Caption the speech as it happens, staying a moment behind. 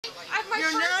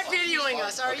following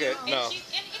us, are you? No.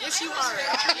 Yes, you are.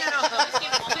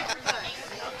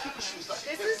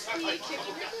 This is me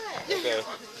kicking your butt. Okay.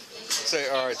 Say,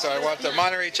 all right, so I want the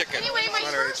Monterey chicken. Anyway, my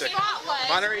Monterey first chicken. thought was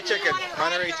Monterey chicken.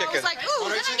 Monterey I chicken. was like, ooh,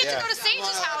 then I get to go to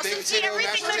Sage's house and see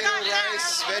everything they've got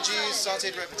rice, veggies,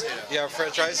 sauteed red potato. Yeah,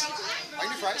 French fries? I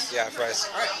can do fries. Yeah, fries.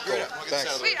 All right, Cool. good. We'll get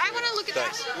Thanks. this out of the Wait, way. I want to look at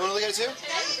Thanks. that. You want to look at it too?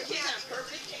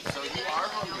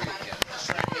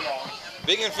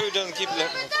 Vegan food doesn't keep you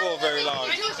full very long.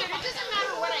 It doesn't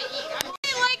matter what I eat. I'm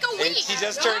only like a week. He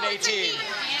just turned 18.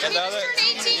 And the other,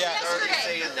 turned 18 yeah.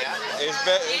 yesterday. It's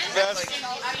best. That's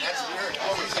weird.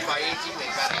 Obviously by 18 they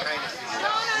got it kind of.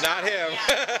 Not him.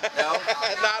 No?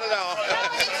 Not at all. No,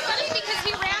 it's funny because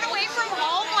he ran away from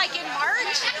home like in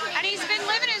March, and he's been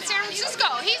living in San Francisco.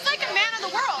 He's like a man of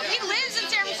the world. He lives in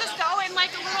San Francisco in like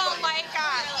a little like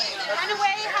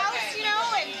runaway house, you know,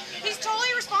 and he's totally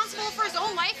responsible for his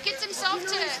own life. Gets himself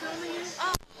to.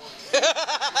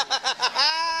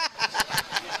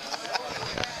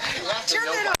 Turn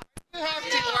it off.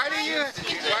 Why do you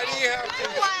have to?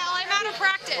 While I'm out of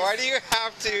practice. Why do you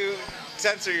have to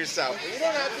censor yourself? You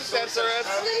don't have to censor us.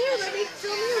 Let me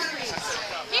film you, please.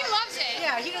 He loves it.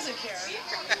 Yeah, he doesn't care.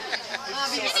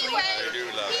 Anyway,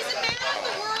 he's a man of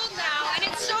the world now, and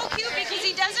it's so cute because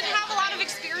he doesn't have a lot of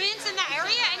experience in that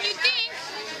area, and you think,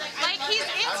 like, he's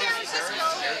in San Francisco.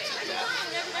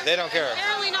 They don't care.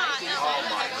 Apparently not. No. Oh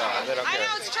my God, they don't I care.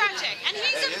 know, it's tragic. And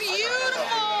he's a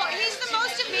beautiful, he's the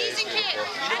most amazing kid.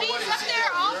 And he's up there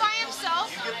all by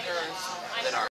himself.